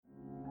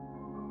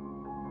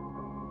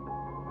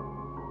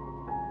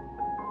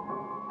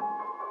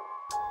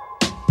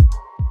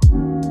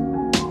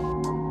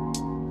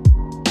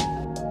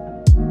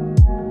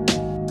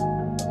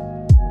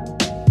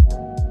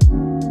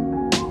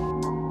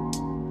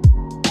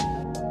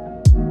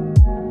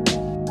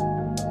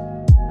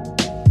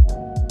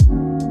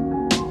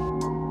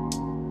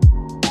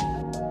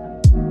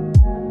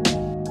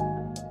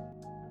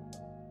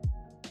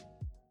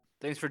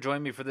for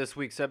joining me for this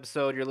week's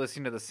episode. You're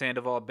listening to the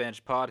Sandoval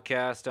Bench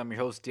podcast. I'm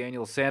your host,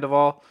 Daniel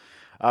Sandoval.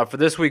 For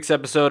this week's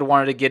episode, I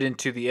wanted to get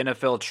into the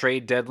NFL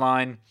trade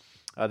deadline.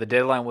 The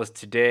deadline was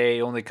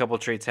today. Only a couple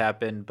trades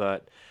happened,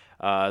 but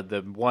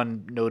the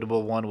one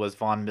notable one was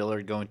Von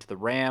Miller going to the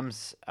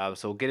Rams.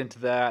 So we'll get into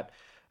that.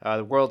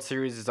 The World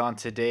Series is on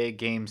today,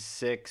 Game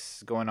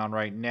 6 going on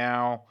right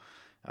now.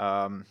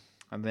 And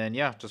then,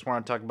 just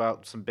want to talk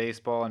about some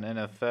baseball and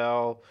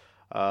NFL,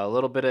 a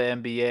little bit of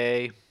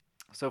NBA.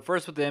 So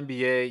first with the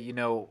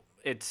NBA,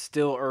 it's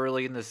still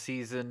early in the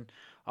season,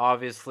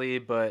 obviously,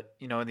 but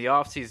in the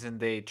offseason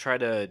they try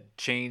to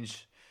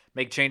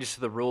make changes to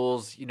the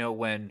rules,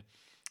 when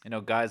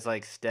guys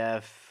like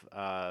Steph,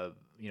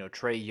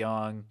 Trey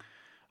Young,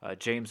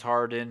 James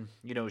Harden,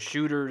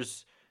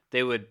 shooters,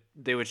 they would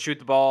shoot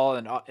the ball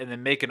and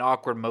then make an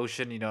awkward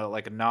motion,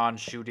 like a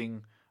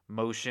non-shooting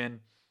motion,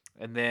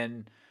 and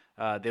then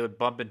they would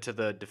bump into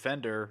the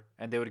defender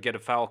and they would get a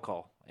foul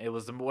call. It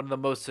was one of the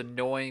most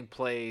annoying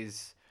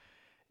plays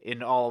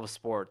in all of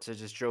sports. It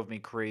just drove me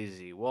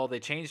crazy. Well, they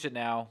changed it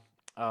now.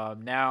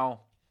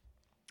 Now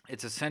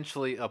it's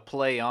essentially a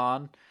play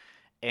on,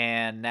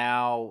 and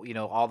now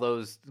all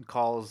those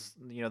calls,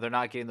 they're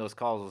not getting those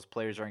calls. Those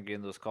players aren't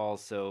getting those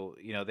calls, so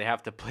they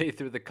have to play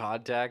through the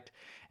contact.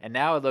 And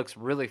now it looks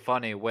really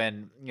funny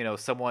when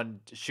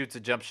someone shoots a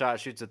jump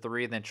shot, shoots a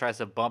three, and then tries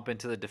to bump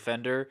into the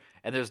defender,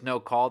 and there's no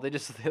call. They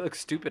look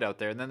stupid out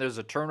there. And then there's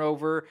a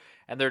turnover,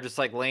 and they're just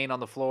like laying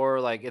on the floor,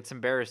 like it's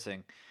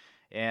embarrassing.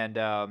 And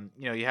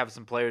you have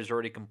some players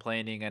already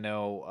complaining. I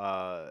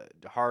know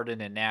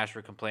Harden and Nash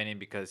were complaining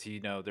because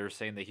they're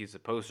saying that he's a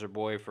poster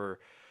boy for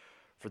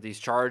these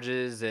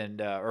charges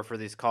and or for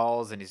these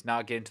calls, and he's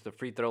not getting to the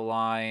free throw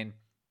line.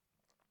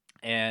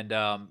 And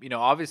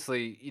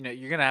obviously,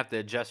 you're gonna have to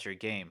adjust your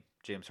game,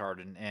 James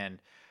Harden. And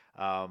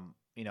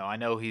I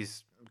know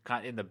he's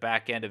kind of in the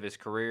back end of his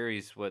career.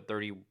 He's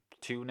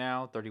 32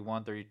 now,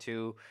 31,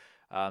 32.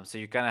 So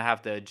you're gonna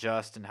have to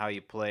adjust in how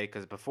you play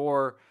because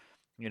before,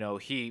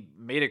 he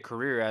made a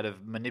career out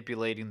of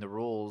manipulating the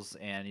rules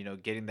and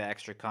getting the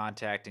extra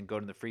contact and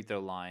going to the free throw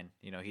line.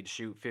 He'd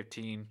shoot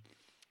 15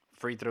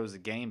 free throws a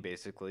game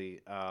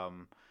basically.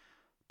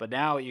 But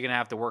now you're gonna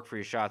have to work for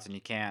your shots, and you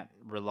can't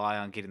rely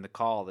on getting the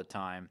call all the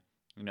time,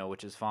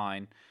 which is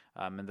fine,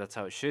 and that's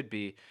how it should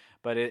be.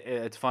 But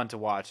it's fun to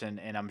watch,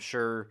 and I'm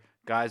sure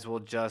guys will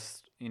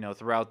adjust,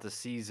 throughout the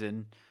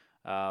season.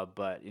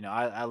 But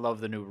I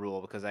love the new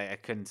rule because I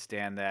couldn't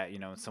stand that.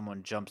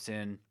 Someone jumps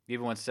in,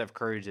 even when Steph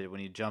Curry did,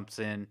 when he jumps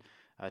in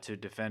to a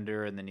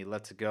defender and then he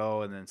lets it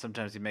go, and then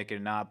sometimes he make it or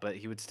not, but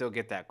he would still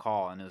get that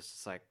call, and it was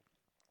just like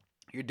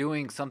you're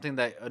doing something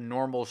that a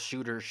normal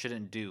shooter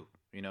shouldn't do,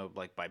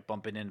 like by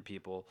bumping into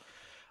people.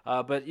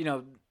 But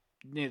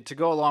to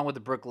go along with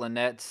the Brooklyn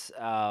Nets,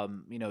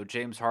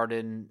 James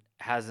Harden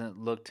hasn't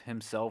looked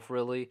himself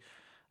really.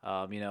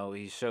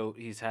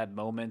 He's had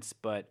moments,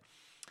 but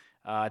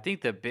I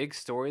think the big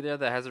story there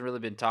that hasn't really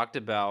been talked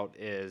about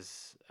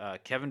is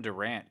Kevin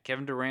Durant.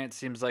 Kevin Durant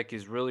seems like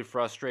he's really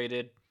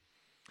frustrated.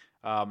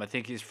 I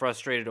think he's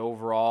frustrated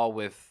overall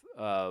with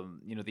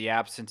the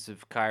absence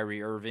of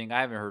Kyrie Irving.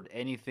 I haven't heard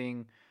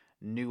anything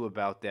new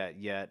about that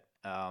yet.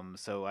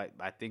 So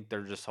I think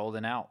they're just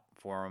holding out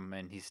for him,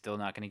 and he's still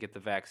not going to get the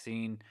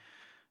vaccine.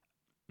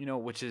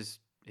 Which is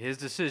his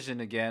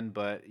decision again.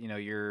 But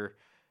you're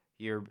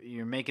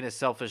making a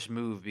selfish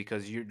move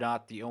because you're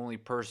not the only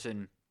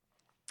person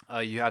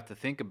you have to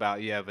think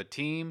about. You have a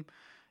team.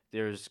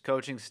 There's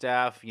coaching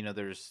staff.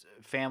 There's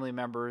family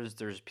members.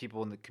 There's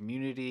people in the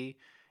community,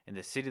 in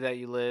the city that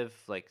you live.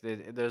 Like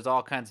there's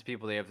all kinds of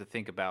people they have to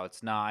think about.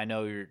 It's not. I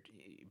know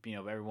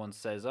everyone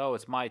says, "Oh,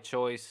 it's my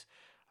choice.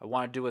 I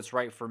want to do what's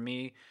right for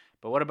me."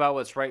 But what about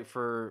what's right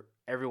for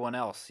everyone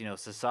else?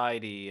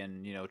 Society,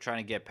 and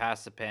trying to get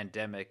past the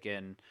pandemic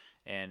and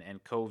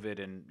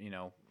COVID,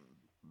 and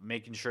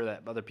making sure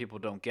that other people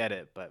don't get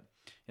it. But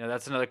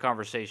that's another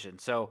conversation.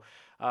 So,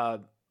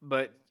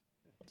 but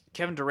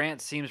Kevin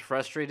Durant seems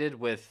frustrated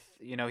with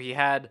he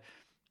had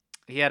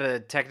a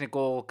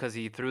technical because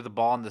he threw the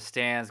ball in the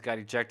stands, got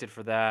ejected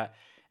for that,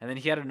 and then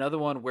he had another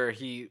one where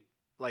he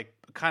like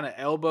kind of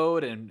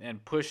elbowed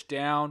and pushed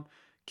down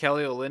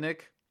Kelly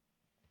Olynyk.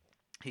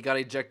 He got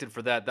ejected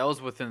for that. That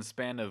was within the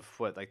span of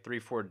what, like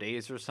 3-4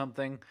 days or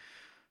something.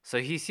 So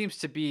he seems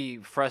to be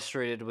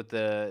frustrated with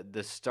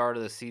the start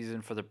of the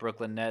season for the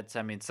Brooklyn Nets.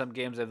 I mean, some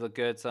games they've looked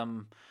good,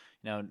 some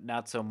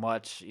not so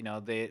much.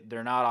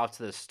 They're not off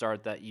to the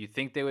start that you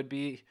think they would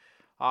be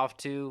off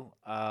to.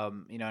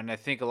 And I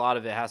think a lot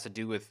of it has to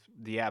do with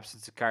the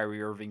absence of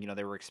Kyrie Irving.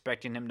 They were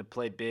expecting him to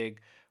play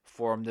big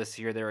for him this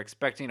year. They were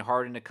expecting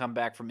Harden to come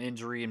back from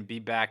injury and be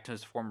back to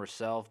his former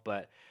self,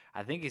 but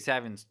I think he's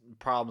having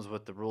problems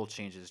with the rule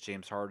changes,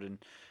 James Harden.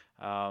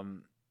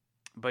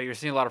 But you're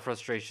seeing a lot of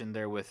frustration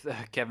there with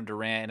Kevin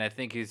Durant, and I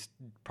think he's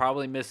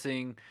probably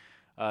missing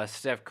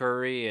Steph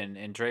Curry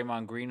and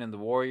Draymond Green and the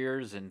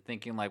Warriors, and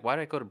thinking like, why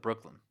did I go to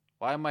Brooklyn?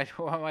 Why am I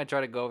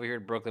trying to go over here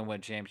to Brooklyn, win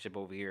a championship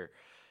over here?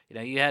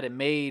 You had it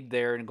made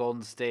there in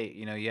Golden State.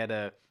 You had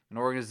an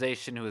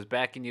organization who was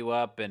backing you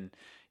up, and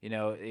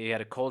He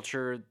had a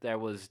culture that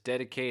was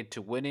dedicated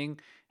to winning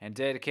and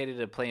dedicated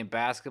to playing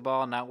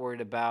basketball, not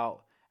worried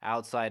about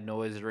outside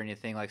noise or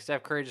anything. Like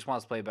Steph Curry just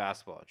wants to play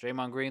basketball.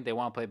 Draymond Green, they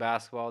want to play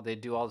basketball. They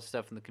do all the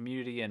stuff in the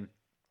community, and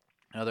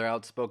they're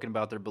outspoken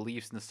about their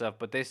beliefs and stuff,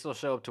 but they still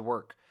show up to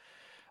work.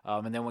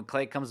 And then when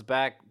Clay comes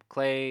back,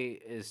 Clay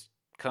is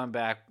coming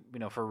back,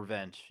 for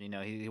revenge.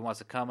 He wants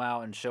to come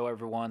out and show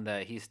everyone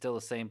that he's still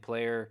the same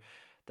player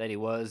that he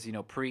was,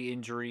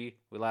 pre-injury.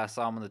 We last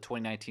saw him in the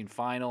 2019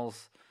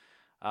 finals.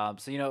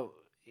 So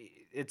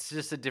it's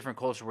just a different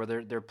culture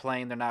where they're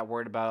playing, they're not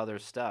worried about other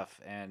stuff,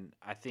 and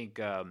I think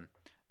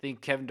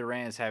Kevin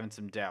Durant is having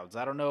some doubts.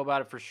 I don't know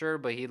about it for sure,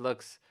 but he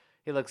looks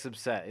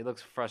upset. He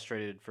looks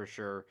frustrated for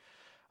sure.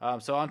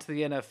 So on to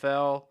the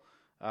NFL.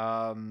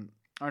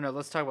 Or no,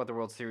 let's talk about the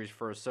World Series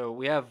first. So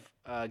we have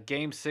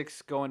Game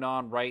 6 going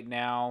on right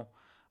now.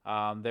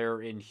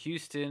 They're in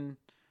Houston,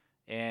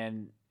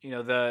 and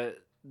the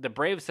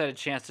Braves had a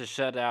chance to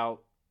shut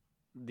out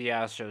the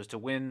Astros to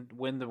win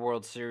the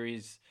World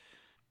Series.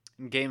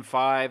 In Game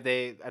 5,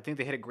 I think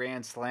they hit a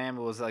grand slam.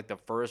 It was like the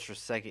first or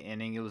second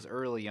inning. It was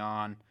early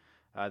on.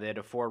 They had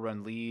a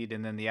 4-run lead,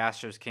 and then the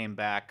Astros came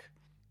back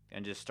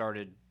and just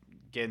started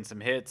getting some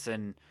hits,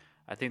 and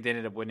I think they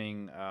ended up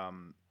winning.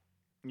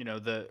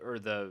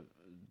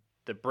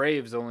 The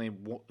Braves only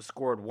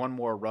scored one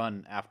more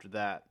run after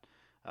that.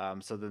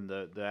 So then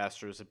the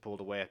Astros had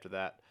pulled away after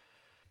that.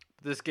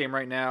 This game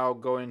right now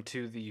going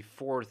to the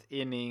fourth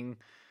inning.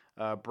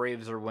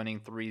 Braves are winning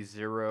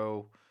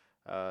 3-0.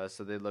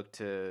 So they look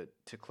to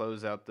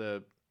close out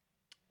the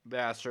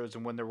Astros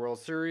and win the World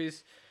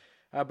Series.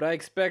 But I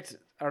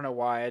don't know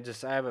why, I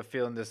have a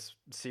feeling this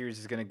series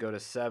is going to go to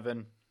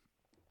 7.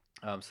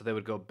 So they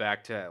would go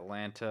back to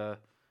Atlanta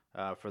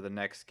for the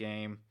next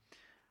game.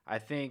 I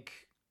think,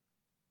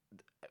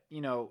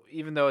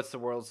 even though it's the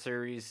World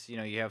Series,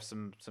 you have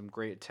some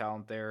great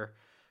talent there.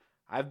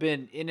 I've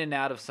been in and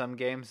out of some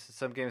games.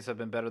 Some games have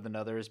been better than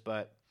others,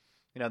 but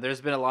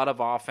there's been a lot of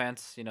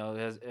offense.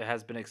 It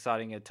has been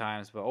exciting at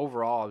times, but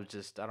overall,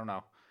 I don't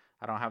know.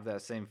 I don't have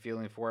that same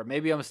feeling for it.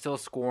 Maybe I'm still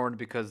scorned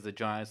because the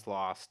Giants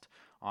lost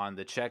on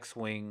the check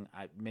swing.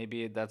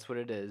 Maybe that's what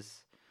it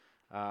is.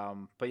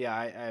 But yeah,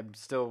 I'm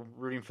still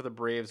rooting for the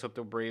Braves. Hope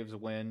the Braves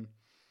win.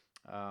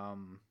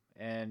 And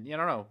I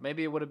don't know.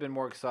 Maybe it would have been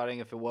more exciting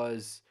if it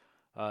was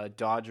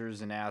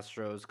Dodgers and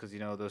Astros because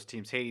those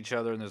teams hate each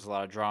other and there's a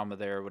lot of drama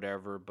there or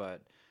whatever.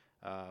 But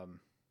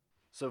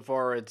so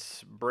far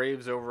it's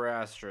Braves over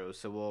Astros.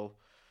 So we'll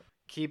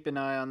keep an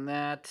eye on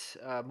that.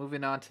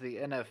 Moving on to the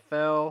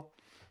NFL.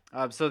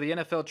 So the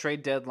NFL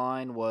trade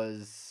deadline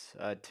was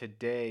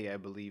today, I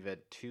believe,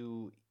 at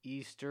 2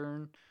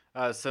 Eastern.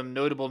 Some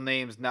notable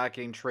names not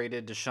getting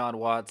traded: Deshaun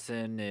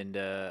Watson and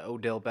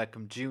Odell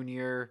Beckham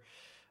Jr.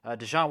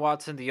 Deshaun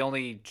Watson, the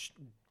only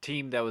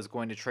team that was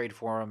going to trade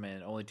for him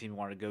and only team he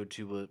wanted to go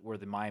to were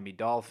the Miami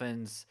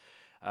Dolphins.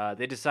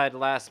 They decided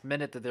last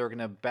minute that they were going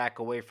to back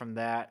away from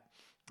that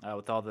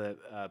with all the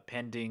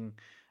pending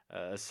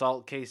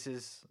assault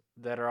cases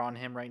that are on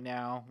him right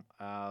now.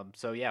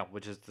 So yeah,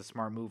 which is the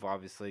smart move.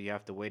 Obviously, you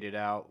have to wait it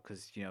out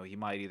because he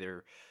might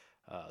either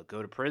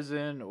go to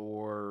prison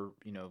or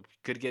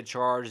could get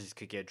charged, he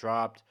could get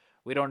dropped.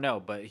 We don't know,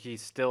 but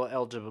he's still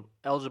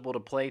eligible to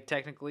play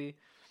technically.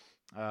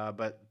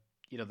 But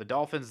the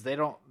Dolphins, they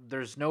don't.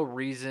 There's no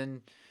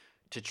reason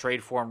to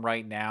trade for him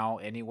right now,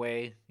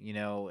 anyway.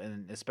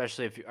 And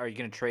especially if are you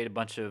going to trade a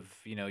bunch of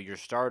your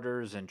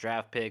starters and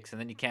draft picks, and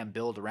then you can't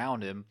build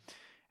around him,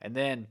 and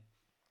then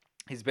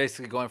he's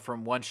basically going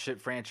from one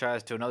shit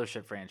franchise to another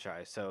shit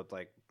franchise. So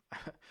like,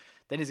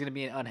 then he's going to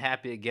be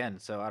unhappy again.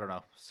 So I don't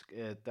know.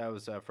 That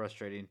was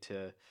frustrating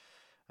to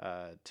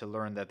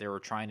learn that they were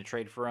trying to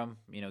trade for him,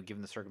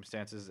 given the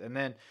circumstances. And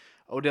then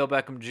Odell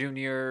Beckham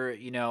Jr.,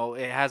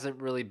 it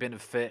hasn't really been a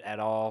fit at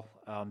all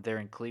there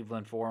in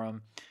Cleveland for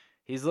him.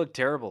 He's looked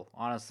terrible,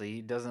 honestly.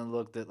 He doesn't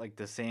look like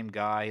the same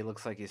guy. He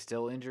looks like he's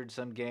still injured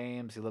some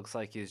games. He looks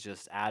like he's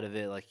just out of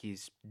it, like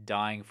he's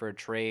dying for a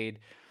trade.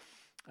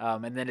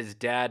 And then his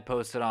dad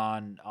posted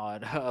on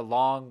a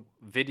long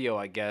video,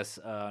 I guess,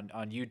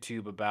 on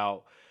YouTube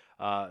about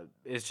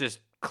it's just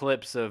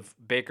clips of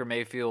Baker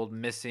Mayfield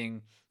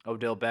missing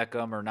Odell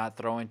Beckham or not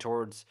throwing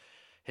towards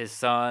his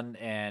son,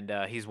 and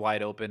he's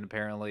wide open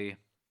apparently.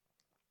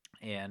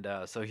 And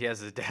so he has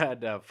his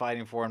dad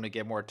fighting for him to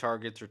get more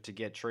targets or to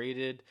get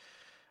traded.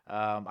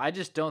 I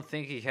just don't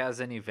think he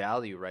has any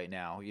value right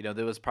now.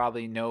 There was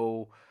probably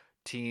no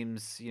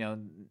teams,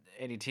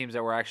 any teams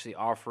that were actually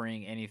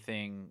offering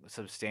anything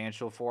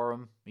substantial for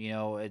him.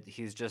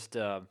 He's just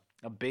a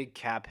big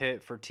cap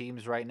hit for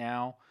teams right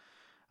now.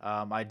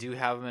 I do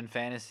have him in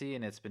fantasy,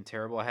 and it's been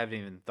terrible. I haven't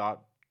even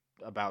thought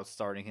about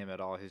starting him at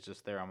all. He's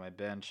just there on my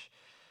bench.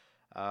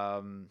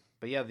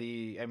 But yeah,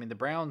 the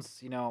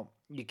Browns,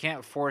 you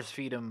can't force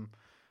feed him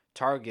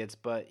targets,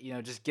 but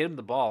just get him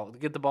the ball,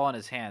 get the ball in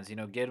his hands.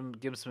 Give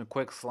him some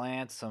quick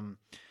slants, some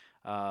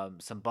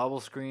bubble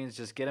screens.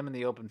 Just get him in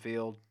the open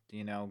field.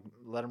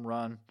 Let him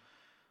run.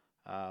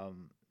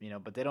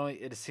 But they don't.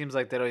 It seems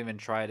like they don't even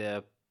try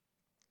to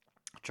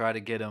try to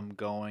get him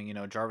going.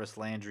 Jarvis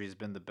Landry has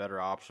been the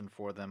better option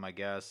for them, I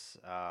guess.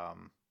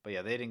 But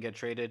yeah, they didn't get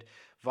traded.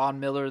 Von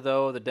Miller,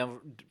 though,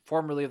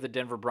 formerly of the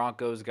Denver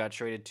Broncos, got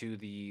traded to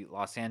the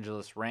Los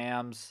Angeles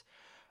Rams.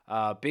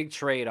 Big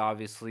trade,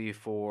 obviously,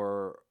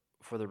 for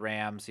the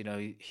Rams.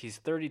 He's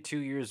 32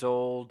 years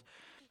old.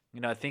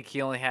 I think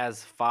he only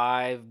has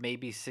 5,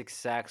 maybe 6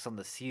 sacks on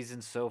the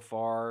season so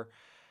far.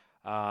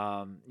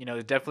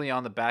 Definitely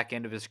on the back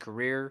end of his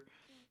career.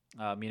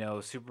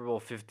 Super Bowl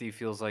 50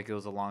 feels like it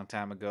was a long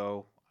time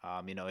ago.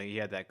 He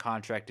had that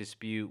contract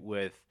dispute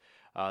with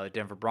the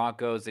Denver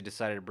Broncos. They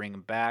decided to bring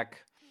him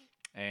back.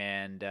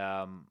 And,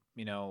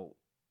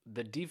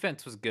 the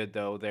defense was good,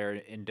 though, there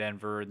in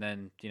Denver. And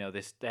then,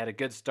 they had a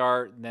good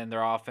start, and then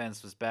their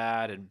offense was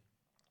bad. And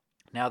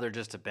now they're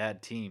just a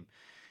bad team.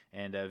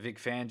 And Vic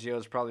Fangio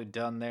is probably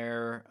done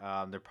there.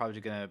 They're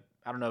probably going to,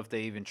 I don't know if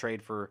they even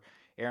trade for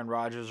Aaron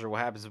Rodgers or what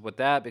happens with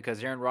that,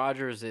 because Aaron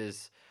Rodgers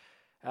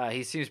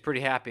he seems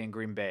pretty happy in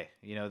Green Bay.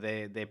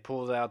 They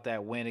pulled out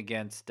that win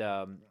against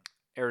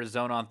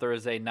Arizona on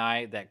Thursday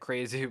night, that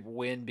crazy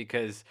win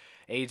because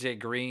AJ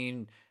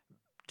Green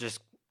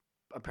just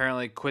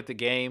apparently quit the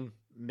game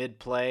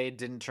mid-play,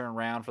 didn't turn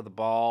around for the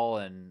ball,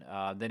 and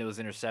then it was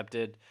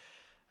intercepted.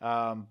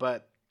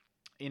 But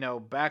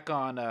back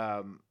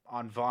on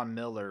Von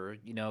Miller,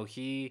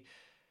 this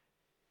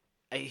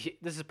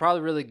is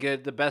probably really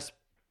good. The best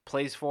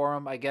place for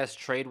him, I guess,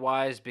 trade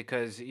wise,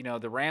 because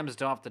the Rams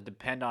don't have to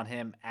depend on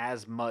him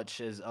as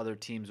much as other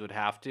teams would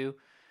have to,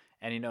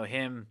 and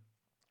him,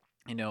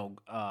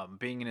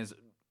 being in his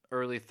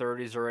early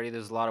 30s already,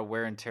 there's a lot of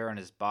wear and tear on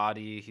his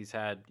body. He's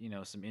had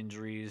some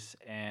injuries,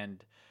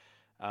 and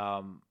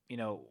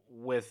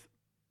with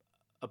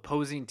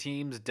opposing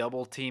teams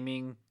double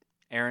teaming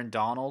Aaron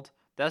Donald,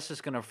 that's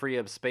just going to free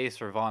up space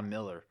for Von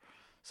Miller.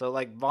 So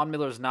like Von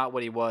Miller's not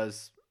what he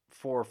was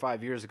 4 or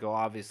 5 years ago,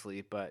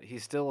 obviously, but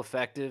he's still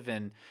effective.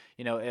 And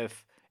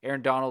if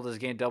Aaron Donald is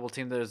getting double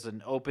teamed, there's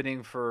an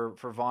opening for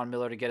Von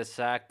Miller to get a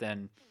sack,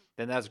 then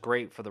that's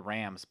great for the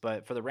Rams.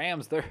 But for the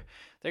Rams,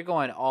 they're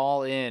going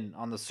all in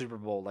on the Super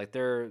Bowl. Like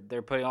they're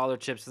putting all their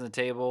chips on the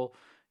table.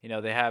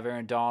 They have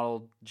Aaron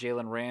Donald,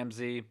 Jalen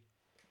Ramsey,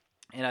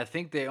 and I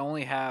think they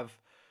only have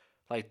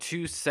like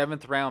 2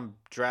 7th-round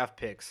draft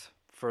picks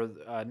for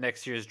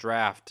next year's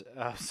draft.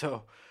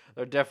 So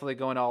they're definitely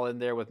going all in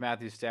there with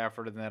Matthew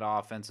Stafford in that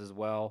offense as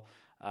well.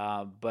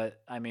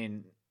 But I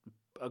mean,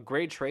 a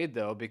great trade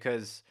though,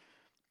 because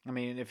I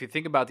mean, if you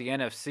think about the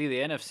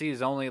NFC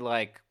is only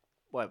like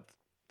what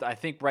I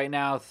think right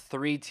now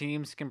 3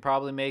 teams can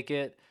probably make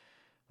it.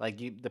 Like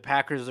the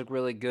Packers look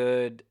really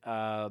good.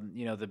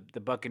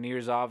 The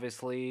Buccaneers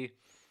obviously,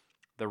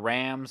 the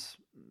Rams.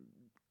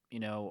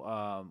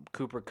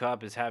 Cooper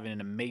Kupp is having an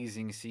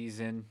amazing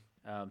season.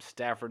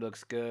 Stafford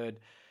looks good.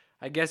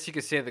 I guess you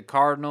could say the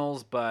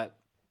Cardinals, but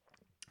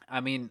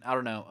I mean, I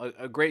don't know.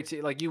 A great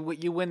team, like you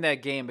win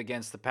that game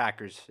against the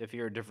Packers if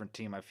you're a different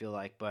team. I feel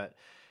like, but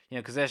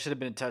because that should have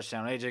been a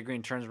touchdown. AJ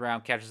Green turns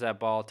around, catches that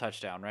ball,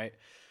 touchdown, right?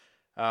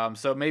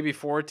 So maybe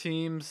 4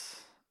 teams.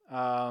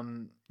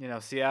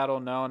 Seattle,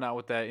 no, not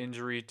with that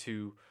injury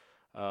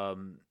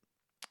um,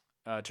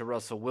 to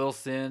Russell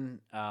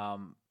Wilson.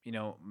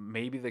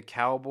 Maybe the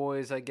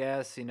Cowboys. I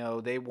guess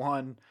they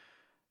won.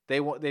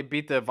 They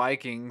beat the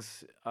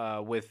Vikings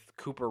with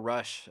Cooper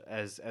Rush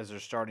as their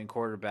starting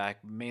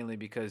quarterback, mainly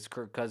because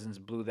Kirk Cousins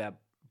blew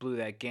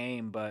that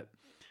game. But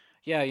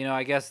yeah,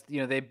 I guess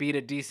they beat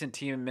a decent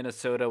team in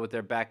Minnesota with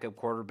their backup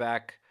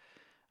quarterback.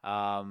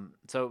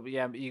 So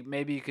yeah,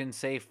 maybe you can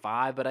say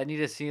 5, but I need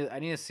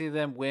to see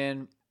them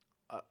win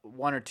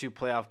 1 or 2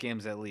 playoff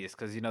games at least,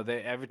 because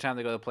they every time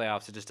they go to the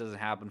playoffs, it just doesn't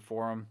happen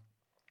for them.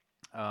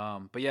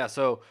 But yeah,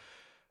 so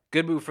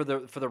good move for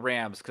the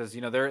Rams, because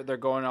they're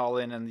going all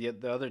in, and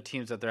the other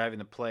teams that they're having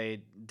to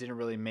play didn't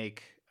really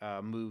make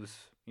moves.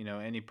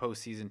 Any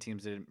postseason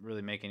teams didn't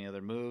really make any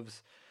other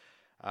moves.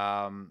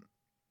 And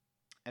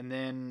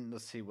then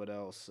let's see what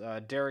else.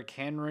 Derrick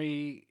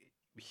Henry,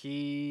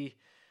 he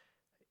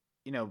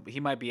he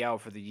might be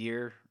out for the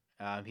year.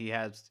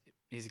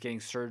 He's getting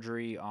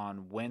surgery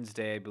on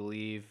Wednesday, I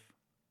believe.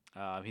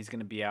 He's going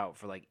to be out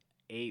for like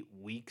 8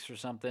 weeks or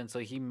something, so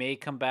he may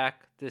come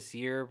back this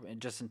year and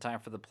just in time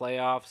for the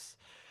playoffs.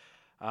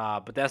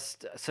 But that's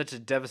such a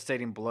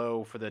devastating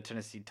blow for the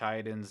Tennessee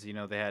Titans.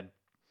 They had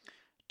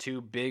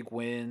 2 big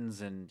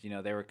wins, and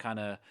they were kind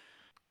of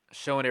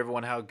showing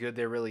everyone how good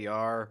they really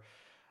are.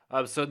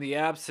 So in the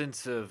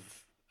absence of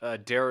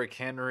Derrick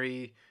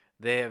Henry,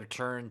 they have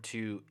turned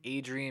to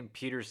Adrian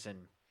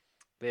Peterson.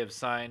 They have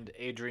signed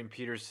Adrian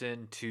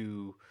Peterson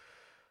to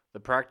the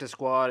practice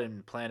squad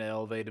and plan to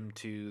elevate him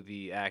to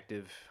the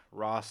active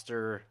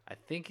roster. I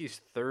think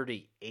he's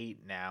 38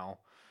 now,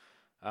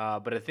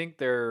 but I think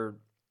their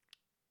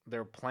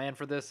plan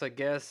for this, I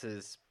guess,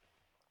 is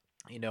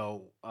they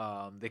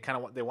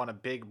want a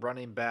big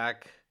running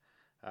back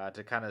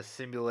to kind of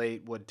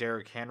simulate what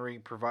Derrick Henry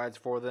provides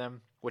for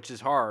them, which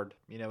is hard,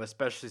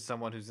 especially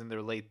someone who's in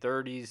their late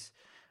 30s,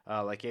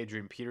 like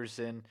Adrian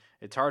Peterson.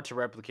 It's hard to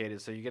replicate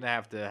it, so you're gonna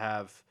have to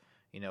have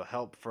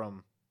help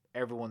from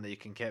everyone that you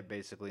can get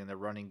basically in the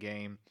running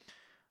game.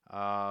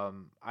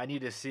 I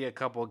need to see a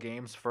couple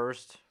games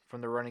first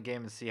from the running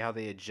game and see how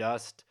they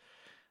adjust.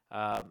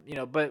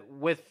 But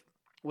with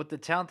the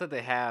talent that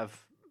they have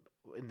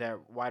in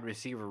that wide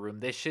receiver room,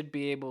 they should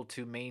be able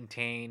to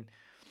maintain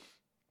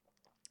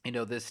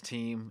this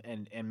team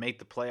and make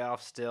the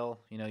playoffs still.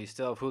 You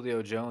still have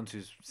Julio Jones,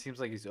 who seems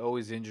like he's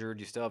always injured.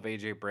 You still have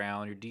AJ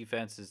Brown. Your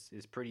defense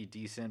is pretty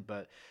decent,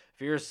 but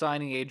if you're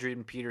signing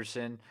Adrian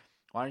Peterson,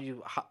 why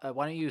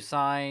don't you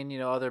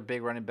sign other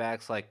big running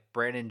backs like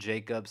Brandon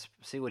Jacobs?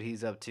 See what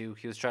he's up to.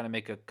 He was trying to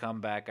make a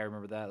comeback. I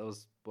remember that. That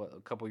was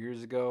a couple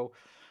years ago.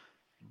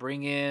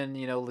 Bring in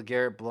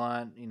LeGarrette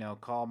Blunt.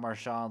 Call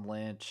Marshawn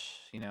Lynch.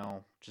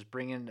 Just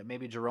bring in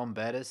maybe Jerome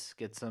Bettis.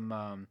 Get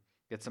some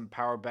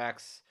power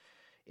backs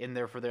in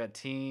there for that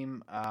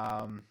team.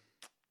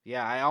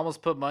 Yeah, I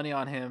almost put money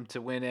on him to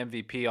win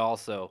MVP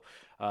also.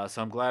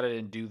 So I'm glad I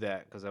didn't do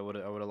that because I would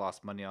have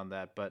lost money on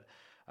that. But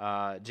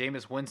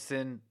Jameis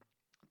Winston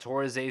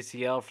tore his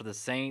ACL for the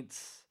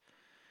Saints.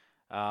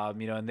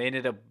 And they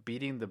ended up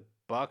beating the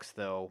Bucks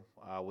though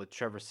with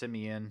Trevor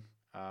Simeon,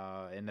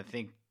 and I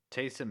think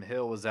Taysom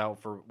Hill was out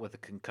with a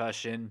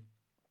concussion.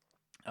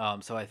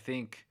 So I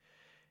think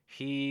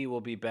he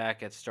will be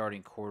back at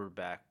starting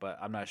quarterback, but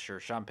I'm not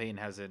sure. Sean Payton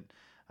hasn't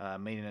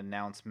made an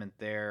announcement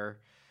there.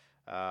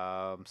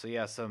 So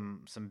yeah,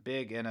 some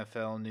big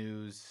NFL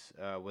news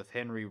with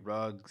Henry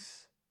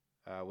Ruggs,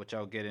 which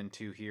I'll get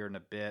into here in a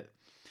bit.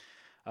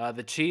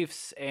 The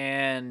Chiefs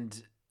and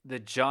the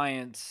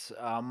Giants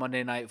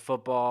Monday Night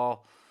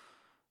Football.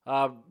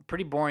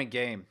 Pretty boring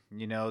game.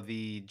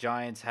 The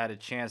Giants had a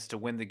chance to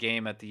win the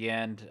game at the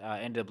end,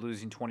 ended up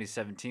losing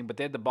 2017, but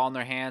they had the ball in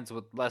their hands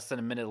with less than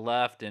a minute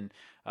left, and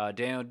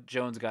Daniel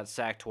Jones got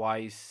sacked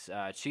twice.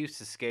 Chiefs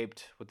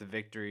escaped with the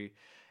victory,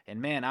 and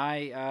man,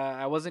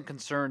 I wasn't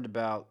concerned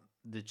about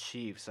the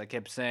Chiefs. I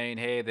kept saying,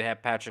 hey, they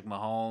have Patrick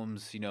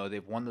Mahomes.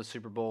 They've won the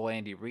Super Bowl.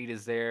 Andy Reid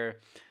is there.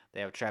 They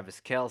have Travis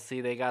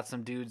Kelsey. They got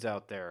some dudes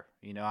out there.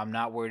 I'm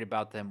not worried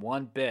about them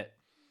one bit.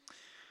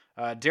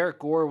 Derek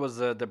Gore was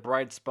the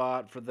bright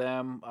spot for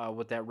them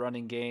with that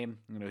running game.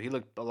 He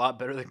looked a lot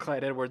better than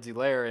Clyde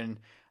Edwards-Helaire, and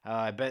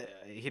I bet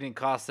he didn't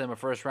cost them a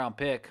first-round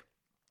pick.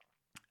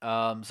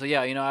 So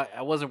yeah,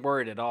 I wasn't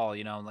worried at all.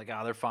 I'm like,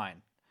 they're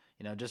fine.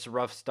 Just a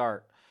rough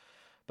start.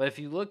 But if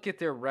you look at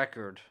their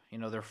record,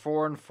 they're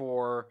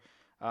 4-4.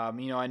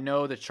 I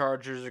know the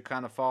Chargers are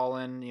kind of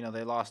falling.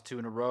 They lost 2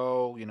 in a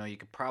row. You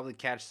could probably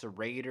catch the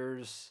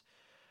Raiders.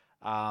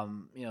 So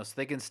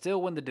they can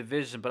still win the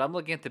division, but I'm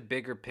looking at the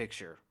bigger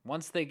picture.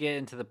 Once they get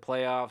into the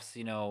playoffs,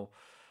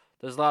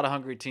 there's a lot of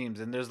hungry teams,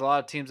 and there's a lot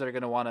of teams that are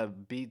going to want to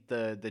beat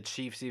the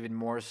Chiefs even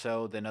more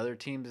so than other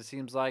teams, it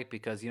seems like,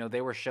 because,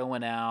 they were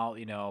showing out,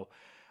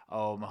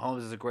 oh,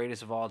 Mahomes is the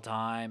greatest of all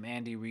time.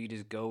 Andy Reid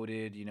is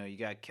goated. You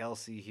got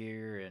Kelsey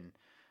here, and,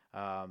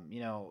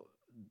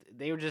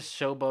 they were just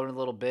showboating a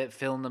little bit,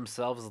 feeling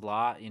themselves a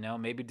lot,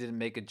 maybe didn't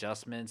make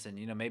adjustments,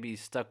 and, maybe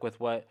stuck with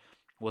what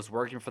was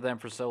working for them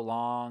for so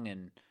long,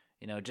 and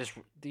just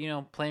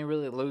playing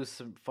really loose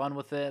and fun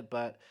with it.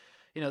 But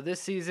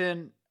this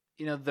season,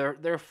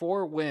 their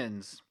 4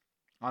 wins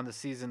on the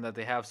season that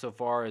they have so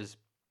far is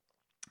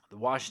the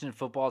Washington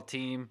Football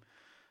Team,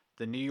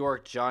 the New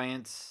York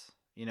Giants.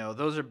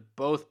 Those are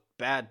both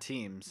bad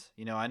teams.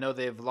 I know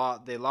they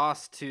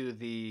lost to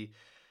the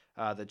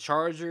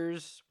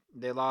Chargers,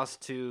 they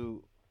lost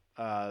to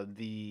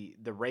the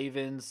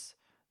Ravens,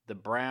 the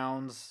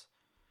Browns,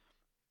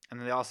 and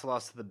then they also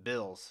lost to the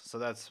Bills. So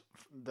that's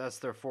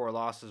their 4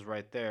 losses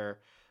right there.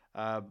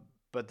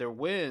 But their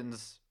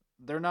wins,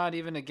 they're not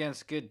even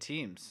against good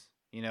teams,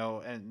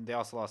 and they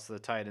also lost to the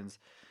Titans.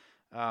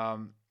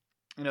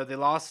 They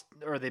lost,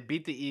 or they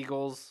beat the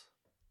Eagles,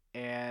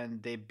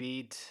 and they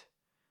beat,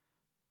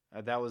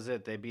 that was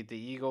it. They beat the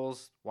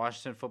Eagles,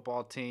 Washington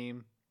Football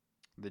Team,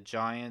 the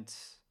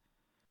Giants.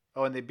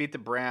 Oh, and they beat the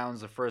Browns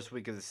the first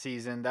week of the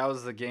season. That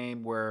was the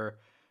game where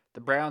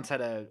the Browns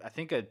had I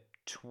think a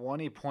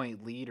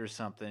 20-point lead or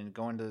something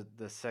going to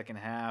the second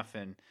half,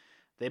 and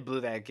they blew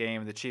that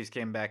game. The Chiefs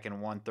came back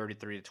and won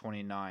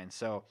 33-29.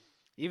 So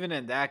even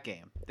in that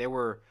game, they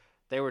were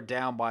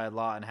down by a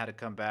lot and had to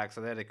come back,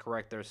 so they had to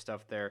correct their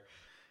stuff there.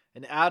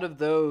 And out of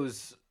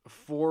those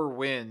 4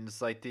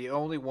 wins, like the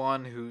only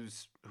one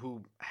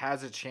who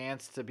has a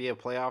chance to be a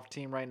playoff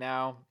team right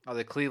now are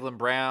the Cleveland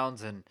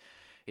Browns, and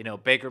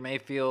Baker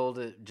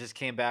Mayfield just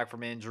came back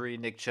from injury.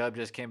 Nick Chubb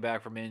just came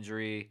back from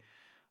injury.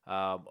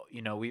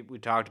 We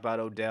talked about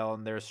Odell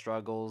and their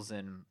struggles,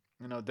 and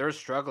they're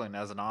struggling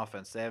as an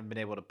offense. They haven't been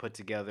able to put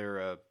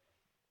together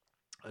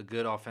a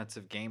good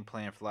offensive game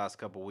plan for the last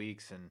couple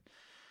weeks,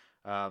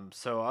 and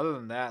so other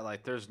than that,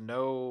 like there's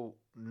no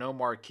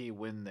marquee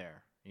win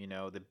there.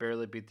 They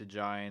barely beat the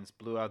Giants,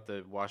 blew out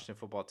the Washington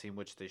Football Team,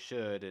 which they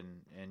should,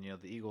 and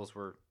the Eagles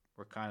were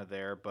kind of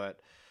there, but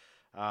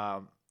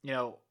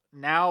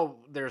now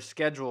their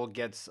schedule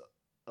gets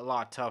a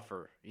lot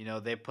tougher.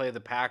 They play the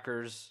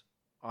Packers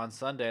on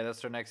Sunday.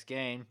 That's their next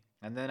game.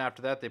 And then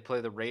after that, they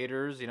play the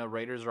Raiders.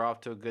 Raiders are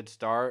off to a good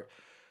start.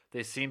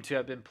 They seem to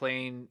have been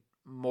playing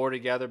more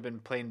together, been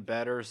playing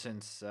better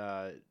since,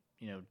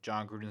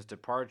 John Gruden's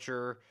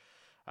departure.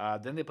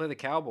 Then they play the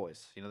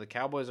Cowboys. The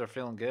Cowboys are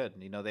feeling good.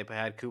 They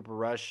had Cooper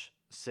Rush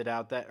sit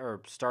out that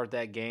or start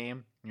that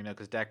game.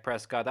 Because Dak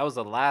Prescott, that was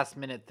a last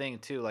minute thing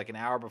too. Like an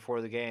hour before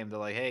the game, they're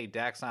like, "Hey,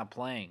 Dak's not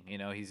playing.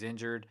 He's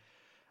injured,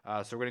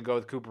 so we're gonna go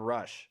with Cooper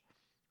Rush."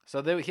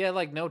 So he had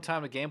like no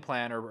time to game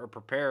plan or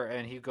prepare,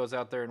 and he goes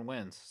out there and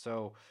wins.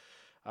 So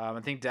I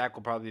think Dak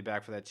will probably be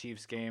back for that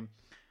Chiefs game.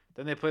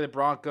 Then they play the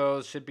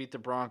Broncos, should beat the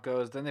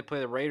Broncos. Then they play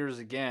the Raiders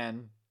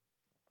again,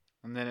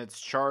 and then it's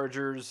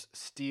Chargers,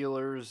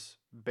 Steelers,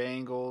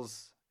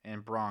 Bengals,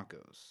 and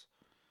Broncos.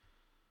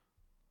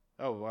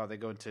 Oh wow, they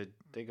go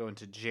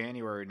into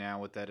January now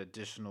with that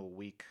additional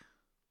week.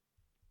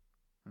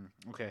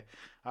 Okay,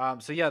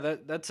 so yeah,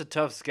 that's a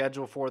tough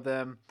schedule for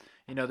them.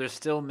 They're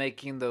still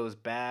making those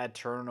bad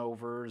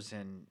turnovers,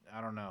 and I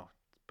don't know,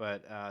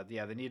 but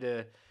yeah, they need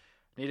to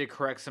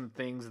correct some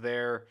things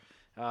there.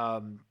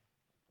 Um,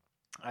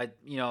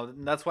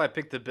 that's why I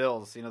picked the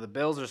Bills. The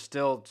Bills are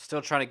still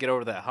trying to get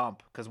over that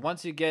hump because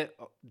once you get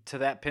to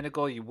that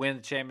pinnacle, you win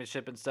the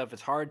championship and stuff.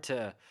 It's hard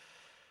to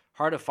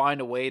find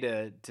a way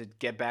to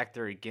get back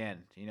there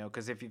again.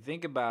 Because if you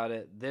think about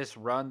it, this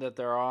run that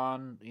they're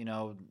on,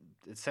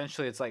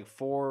 essentially it's like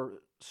 4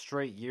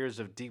 straight years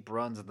of deep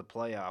runs in the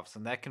playoffs,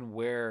 and that can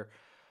wear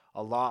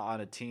a lot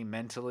on a team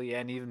mentally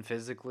and even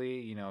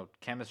physically.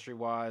 Chemistry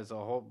wise, a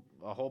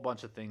whole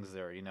bunch of things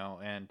there.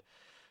 And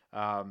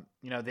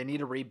they need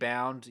to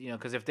rebound.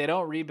 Because if they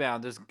don't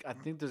rebound, I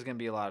think there's going to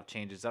be a lot of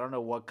changes. I don't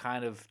know what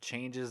kind of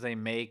changes they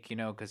make.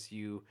 Because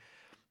you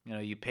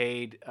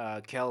paid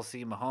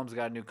Kelsey, Mahomes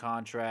got a new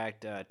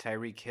contract.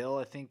 Tyreek Hill,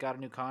 I think, got a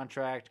new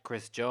contract.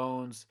 Chris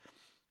Jones,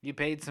 you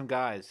paid some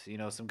guys.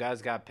 Some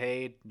guys got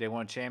paid. They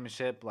won a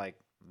championship. Like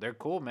they're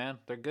cool, man.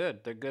 They're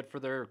good. They're good for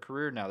their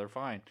career now. They're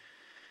fine.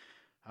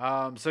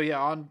 So yeah,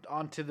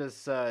 on to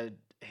this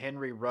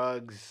Henry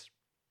Ruggs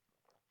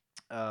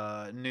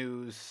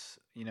news.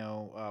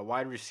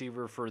 Wide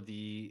receiver for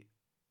the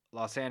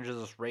Los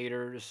Angeles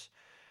Raiders.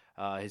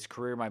 His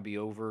career might be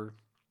over.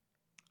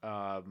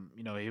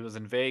 He was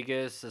in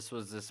Vegas. This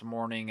was this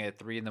morning at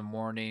 3 in the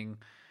morning.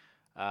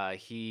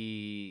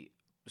 He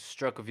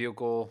struck a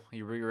vehicle.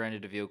 He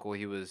rear-ended a vehicle.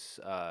 He was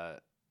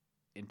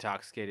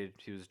intoxicated.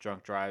 He was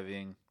drunk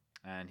driving,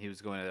 and he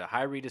was going at a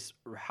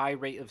high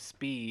rate of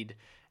speed,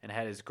 and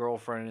had his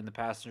girlfriend in the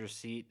passenger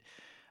seat.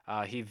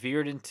 He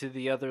veered into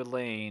the other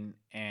lane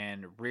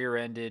and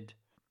rear-ended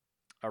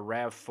a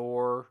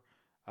Rav4.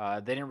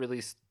 They didn't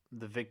release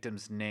the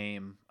victim's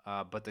name,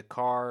 but the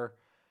car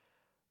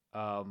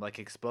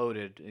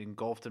exploded,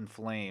 engulfed in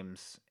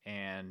flames,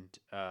 and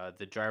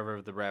the driver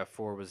of the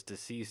Rav4 was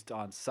deceased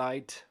on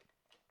site.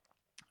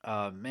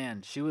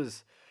 Man, she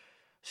was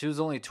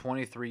only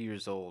 23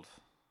 years old,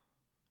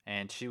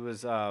 and she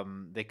was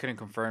they couldn't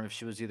confirm if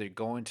she was either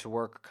going to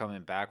work or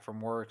coming back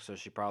from work, so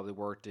she probably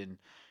worked in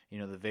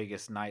the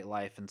Vegas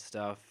nightlife and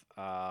stuff.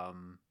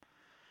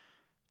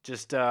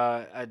 Just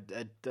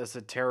that's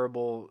a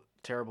terrible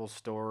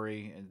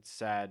story, and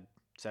sad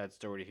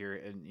story to hear.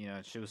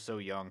 And she was so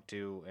young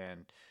too,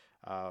 and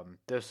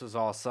this was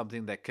all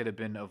something that could have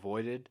been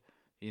avoided.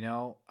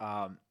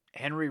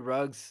 Henry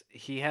Ruggs,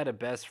 he had a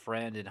best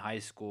friend in high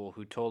school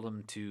who told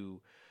him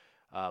to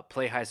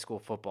play high school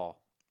football.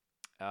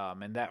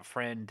 And that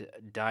friend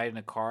died in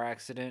a car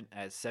accident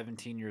at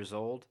 17 years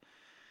old.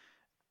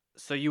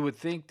 So you would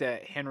think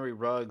that Henry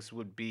Ruggs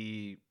would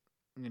be,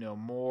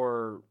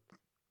 more,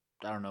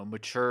 I don't know,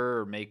 mature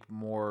or make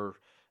more,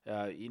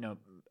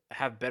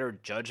 have better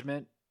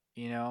judgment,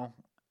 you know,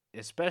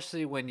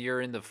 especially when you're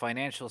in the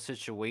financial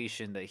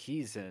situation that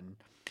he's in.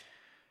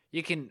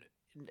 You can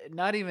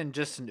not even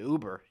just an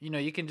Uber,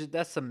 you can just,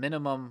 that's the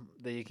minimum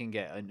that you can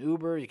get. An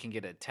Uber, you can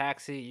get a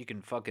taxi, you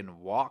can fucking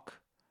walk,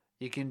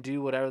 you can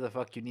do whatever the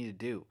fuck you need to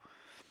do.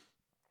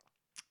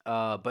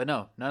 But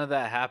no, none of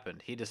that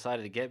happened. He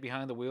decided to get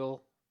behind the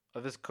wheel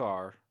of his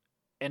car,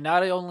 and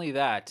not only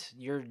that,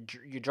 you're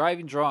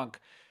driving drunk.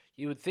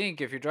 You would think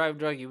if you're driving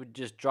drunk, you would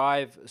just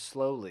drive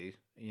slowly,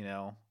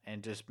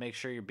 and just make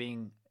sure you're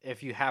being,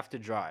 if you have to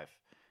drive,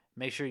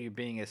 make sure you're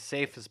being as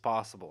safe as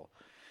possible.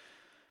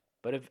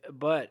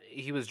 But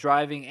he was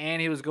driving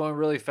and he was going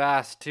really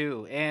fast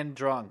too, and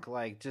drunk,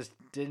 like just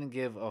didn't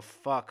give a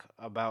fuck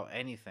about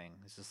anything.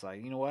 It's just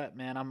like, you know what,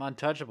 man, I'm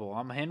untouchable.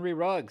 I'm Henry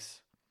Ruggs.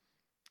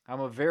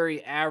 I'm a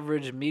very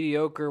average,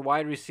 mediocre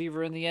wide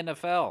receiver in the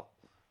NFL.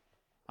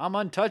 I'm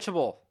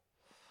untouchable.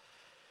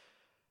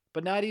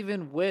 But not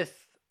even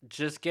with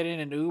just getting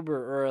an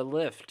Uber or a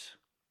Lyft.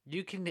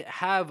 You can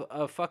have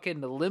a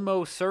fucking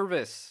limo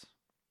service.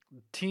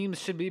 Teams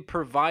should be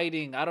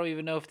providing. I don't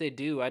even know if they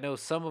do. I know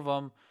some of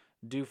them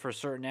do for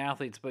certain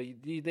athletes, but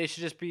they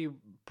should just be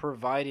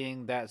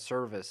providing that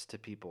service to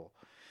people.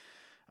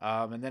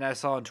 And then I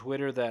saw on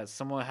Twitter that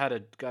someone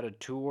got a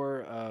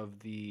tour of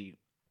the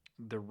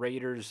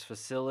Raiders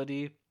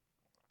facility,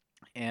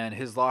 and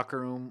his locker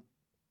room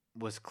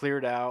was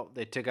cleared out.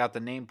 They took out the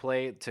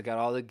nameplate, took out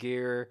all the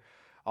gear,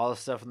 all the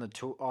stuff at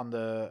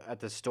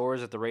the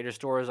stores, at the Raider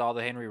stores. All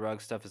the Henry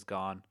Ruggs stuff is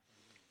gone.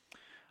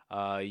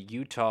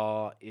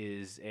 Utah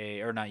is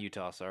a, or not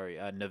Utah, sorry,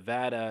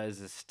 Nevada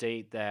is a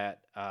state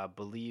that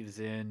believes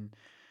in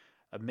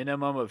a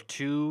minimum of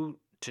 2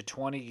 to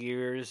 20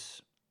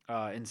 years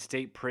in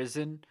state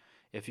prison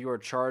if you are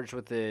charged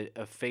with a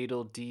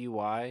fatal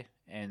DUI,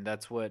 and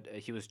that's what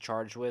he was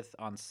charged with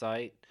on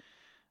site.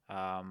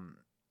 Um,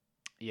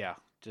 yeah,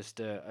 just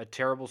a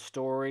terrible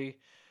story.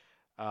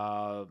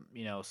 So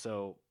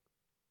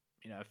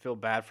I feel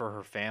bad for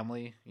her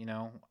family.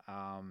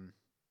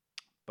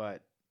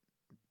 But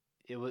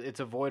it's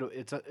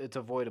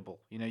avoidable.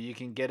 You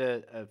can get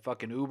a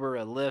fucking Uber,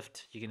 a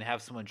Lyft. You can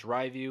have someone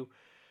drive you,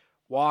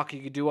 walk.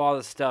 You can do all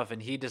this stuff,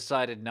 and he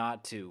decided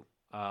not to.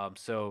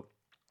 So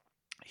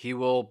he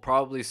will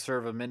probably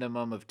serve a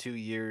minimum of 2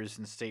 years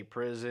in state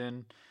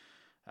prison.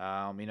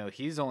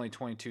 He's only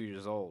 22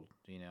 years old.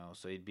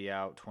 So he'd be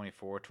out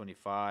 24,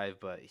 25,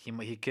 but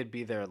he could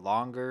be there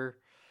longer.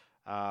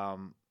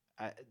 Um,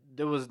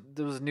 there was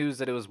news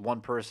that it was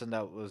one person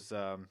that was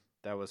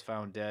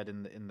found dead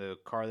in the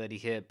car that he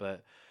hit,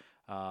 but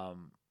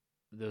um,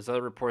 there's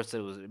other reports that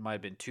it might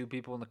have been two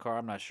people in the car.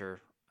 I'm not sure.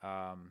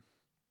 Um,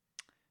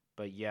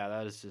 but yeah,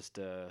 that is just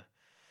a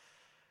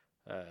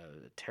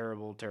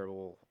terrible,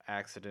 terrible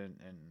accident,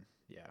 and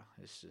yeah,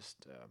 it's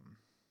just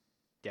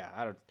yeah,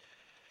 I don't.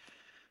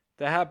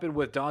 That happened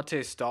with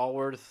Dante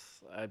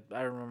Stallworth.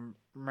 I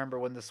remember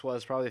when this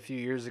was, probably a few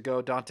years ago.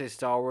 Dante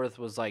Stallworth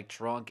was like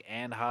drunk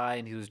and high,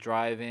 and he was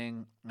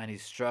driving, and he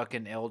struck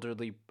an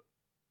elderly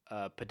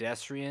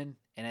pedestrian,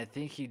 and I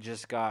think he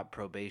just got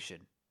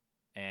probation,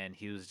 and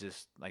he was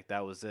just like,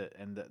 that was it,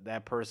 and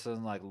that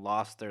person like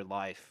lost their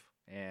life,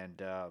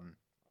 and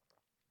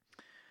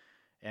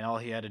all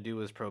he had to do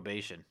was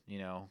probation.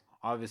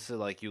 Obviously,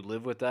 like, you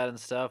live with that and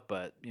stuff,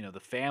 but the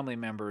family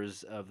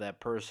members of that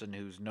person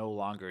who's no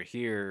longer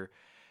here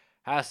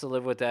has to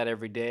live with that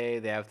every day.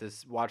 They have to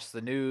watch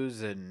the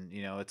news, and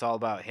it's all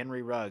about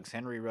Henry Ruggs,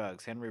 Henry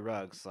Ruggs, Henry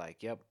Ruggs.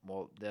 Like, yep,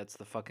 well, that's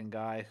the fucking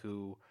guy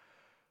who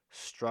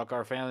struck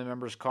our family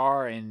member's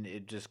car, and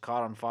it just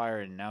caught on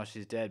fire, and now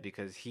she's dead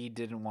because he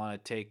didn't want to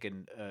take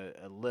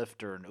a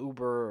Lyft or an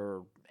Uber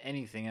or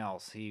anything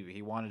else.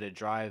 He wanted to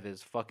drive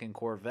his fucking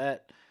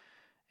Corvette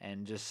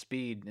and just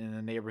speed in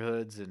the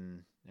neighborhoods,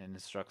 and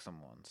struck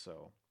someone.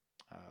 So,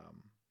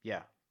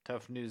 yeah,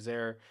 tough news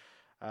there.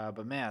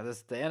 But man,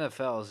 the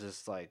NFL is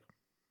just like,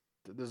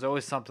 there's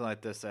always something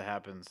like this that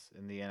happens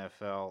in the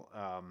NFL.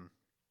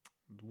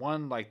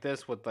 One like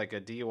this with like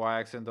a DUI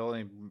accident. The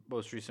only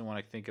most recent one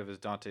I think of is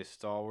Dante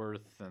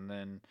Stallworth, and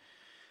then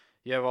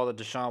you have all the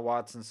Deshaun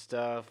Watson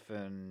stuff,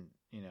 and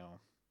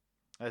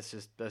that's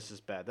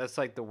just bad. That's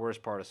like the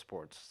worst part of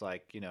sports. It's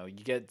like, you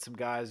get some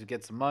guys who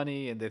get some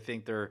money and they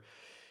think they're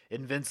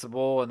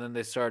invincible, and then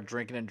they start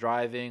drinking and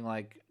driving.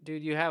 Like,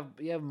 dude, you have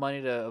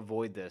money to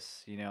avoid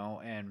this,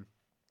 and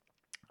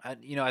I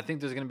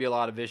think there's going to be a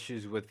lot of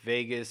issues with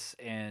Vegas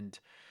and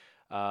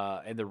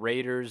the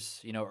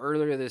Raiders.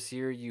 Earlier this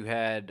year you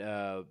had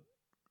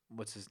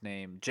what's his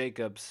name,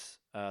 Jacobs,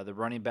 the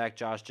running back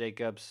Josh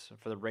Jacobs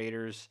for the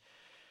Raiders.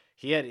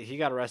 He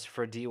got arrested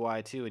for a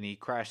DUI too, and he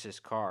crashed his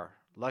car.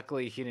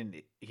 Luckily, he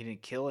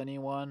didn't kill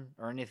anyone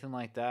or anything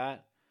like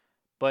that.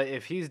 But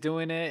if he's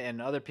doing it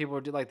and other people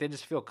are like, they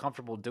just feel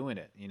comfortable doing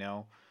it.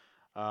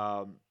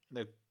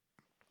 The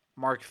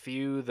Mark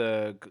Few,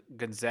 the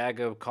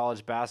Gonzaga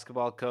college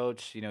basketball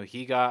coach,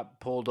 he got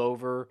pulled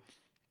over.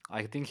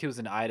 I think he was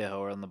in Idaho,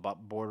 or on the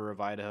border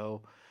of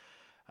Idaho.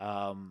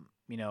 And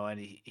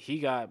he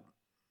got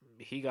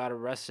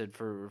arrested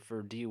for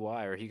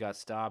DUI, or he got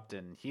stopped,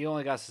 and he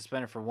only got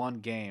suspended for one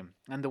game.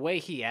 And the way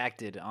he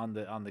acted on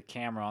the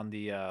camera, on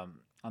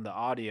the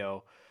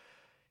audio,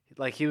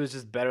 like, he was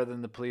just better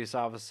than the police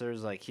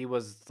officers. Like, he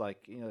was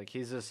like, like,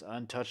 he's this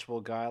untouchable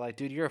guy. Like,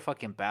 dude, you're a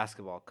fucking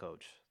basketball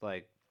coach.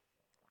 Like,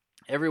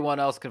 everyone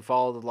else can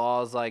follow the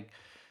laws. Like,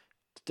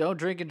 don't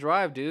drink and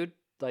drive, dude.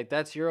 Like,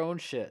 that's your own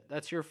shit.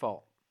 That's your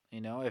fault.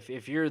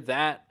 If you're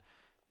that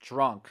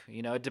drunk,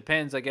 it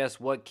depends, I guess,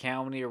 what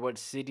county or what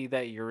city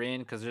that you're in,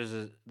 because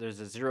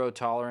there's a zero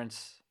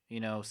tolerance,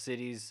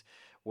 cities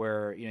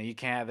where you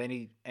can't have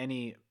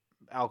any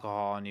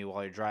alcohol on you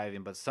while you're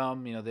driving, but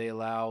some, they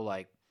allow,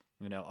 like,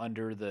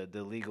 under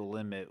the legal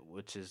limit,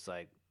 which is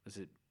like, is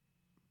it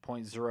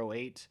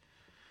 0.08?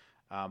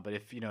 But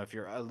if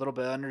you're a little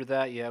bit under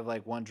that, you have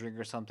like one drink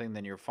or something,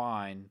 then you're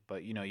fine.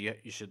 But you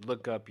should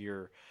look up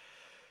your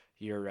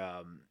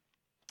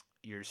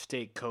your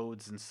state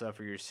codes and stuff,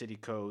 or your city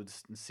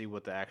codes, and see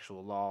what the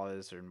actual law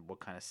is, or what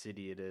kind of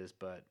city it is.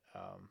 But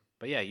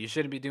yeah, you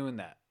shouldn't be doing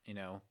that.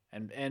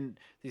 And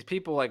these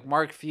people like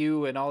Mark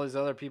Few and all these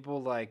other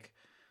people, like,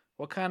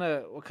 what kind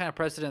of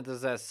precedent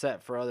does that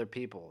set for other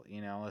people?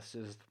 It's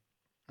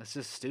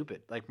just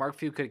stupid. Like, Mark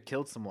Few could have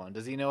killed someone.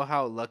 Does he know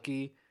how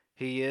lucky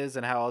he is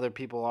and how other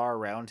people are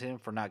around him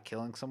for not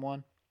killing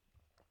someone?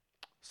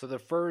 So the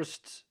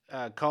first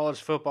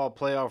college football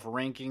playoff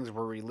rankings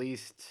were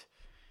released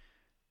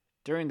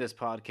during this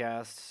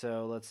podcast.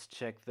 So let's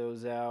check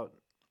those out.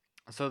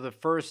 So the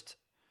first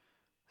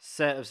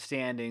set of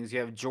standings, you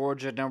have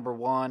Georgia number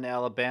 1,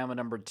 Alabama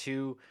number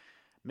 2,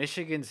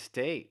 Michigan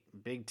State,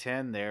 Big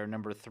Ten there,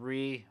 number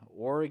 3.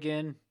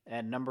 Oregon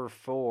at number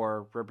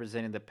 4,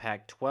 representing the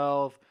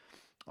Pac-12.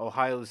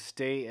 Ohio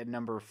State at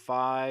number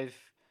 5.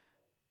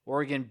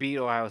 Oregon beat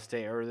Ohio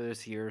State earlier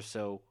this year,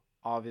 so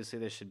obviously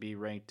they should be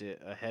ranked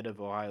ahead of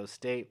Ohio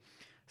State.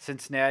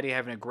 Cincinnati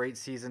having a great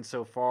season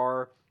so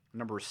far,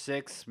 number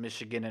 6.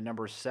 Michigan at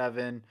number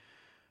 7.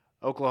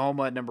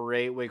 Oklahoma at number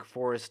 8. Wake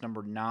Forest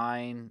number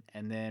 9.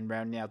 And then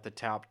rounding out the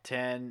top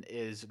 10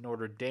 is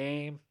Notre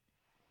Dame.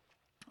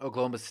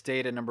 Oklahoma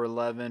State at number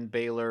 11.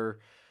 Baylor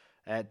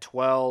at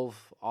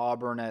 12.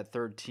 Auburn at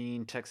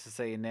 13. Texas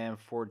A&M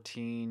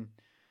 14.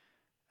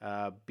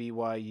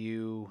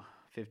 BYU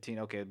 15.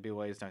 Okay,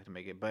 BYU is not going to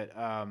make it, but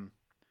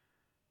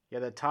yeah,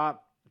 the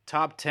top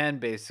 10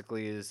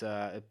 basically is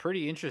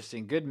pretty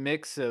interesting. Good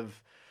mix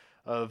of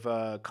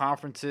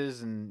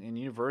conferences and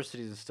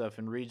universities and stuff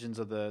in regions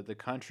of the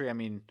country. I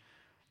mean,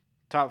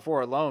 top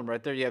 4 alone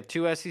right there. You have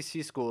 2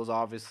 SEC schools.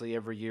 Obviously,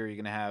 every year you're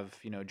going to have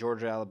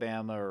Georgia,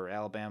 Alabama, or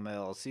Alabama,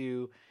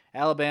 LSU,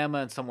 Alabama,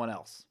 and someone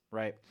else,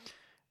 right?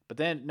 But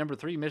then number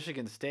 3,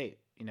 Michigan State.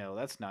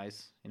 That's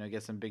nice.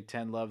 Get some Big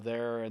Ten love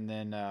there, and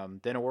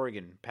then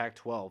Oregon,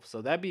 Pac-12.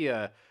 So that'd be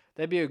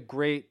a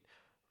great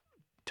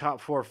top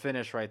 4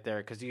 finish right there,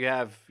 because you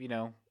have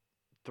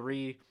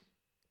 3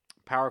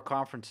 power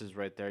conferences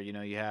right there.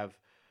 You have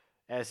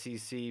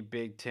SEC,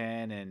 Big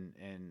Ten,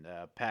 and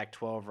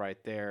Pac-12 right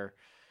there.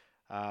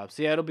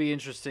 So yeah, it'll be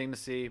interesting to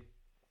see.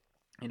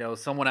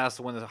 Someone has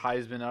to win the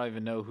Heisman. I don't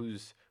even know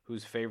who's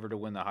favored to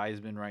win the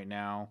Heisman right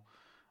now.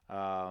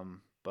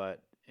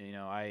 But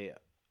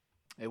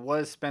it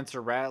was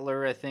Spencer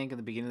Rattler, I think, in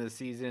the beginning of the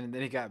season, and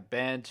then he got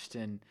benched.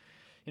 And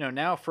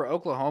now for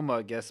Oklahoma,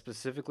 I guess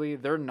specifically,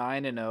 they're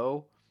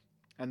 9-0,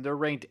 and they're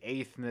ranked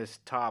 8th in this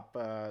top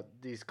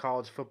these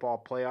college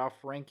football playoff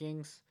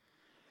rankings.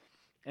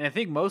 And I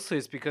think mostly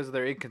it's because of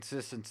their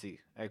inconsistency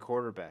at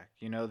quarterback.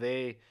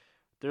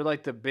 They're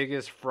like the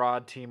biggest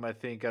fraud team, I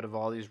think, out of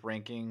all these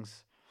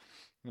rankings.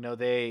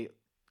 They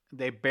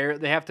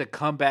have to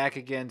come back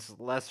against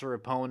lesser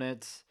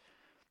opponents.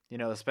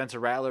 Spencer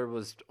Rattler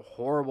was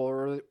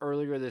horrible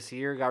earlier this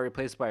year. Got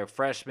replaced by a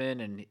freshman,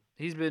 and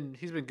he's been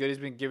good. He's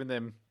been keeping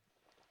them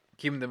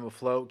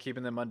afloat,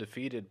 keeping them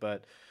undefeated.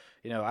 But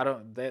I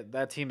don't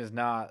that team is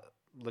not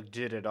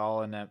legit at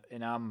all, and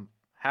I'm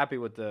happy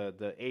with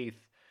the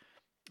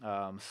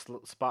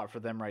 8th spot for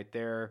them right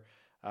there,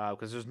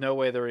 because there's no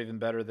way they're even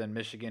better than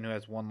Michigan, who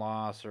has 1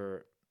 loss,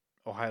 or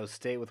Ohio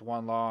State with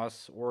 1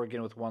 loss,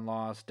 Oregon with 1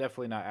 loss.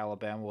 Definitely not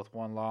Alabama with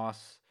 1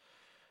 loss.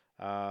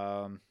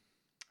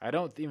 I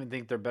don't even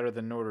think they're better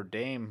than Notre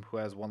Dame, who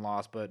has 1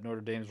 loss, but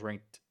Notre Dame's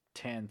ranked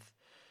 10th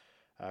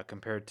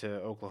compared to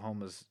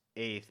Oklahoma's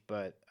 8th.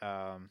 But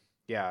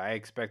yeah, I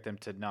expect them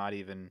to not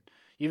even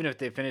if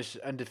they finish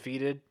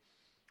undefeated,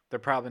 they're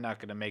probably not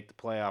going to make the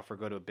playoff or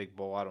go to a big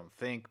bowl, I don't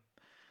think.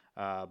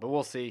 But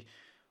we'll see.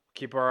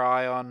 Keep our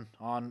eye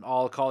on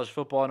all college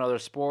football and other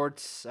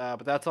sports.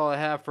 But that's all I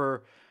have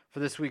for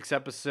this week's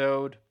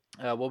episode.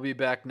 We'll be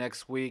back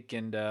next week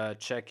and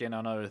check in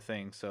on other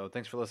things. So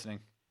thanks for listening.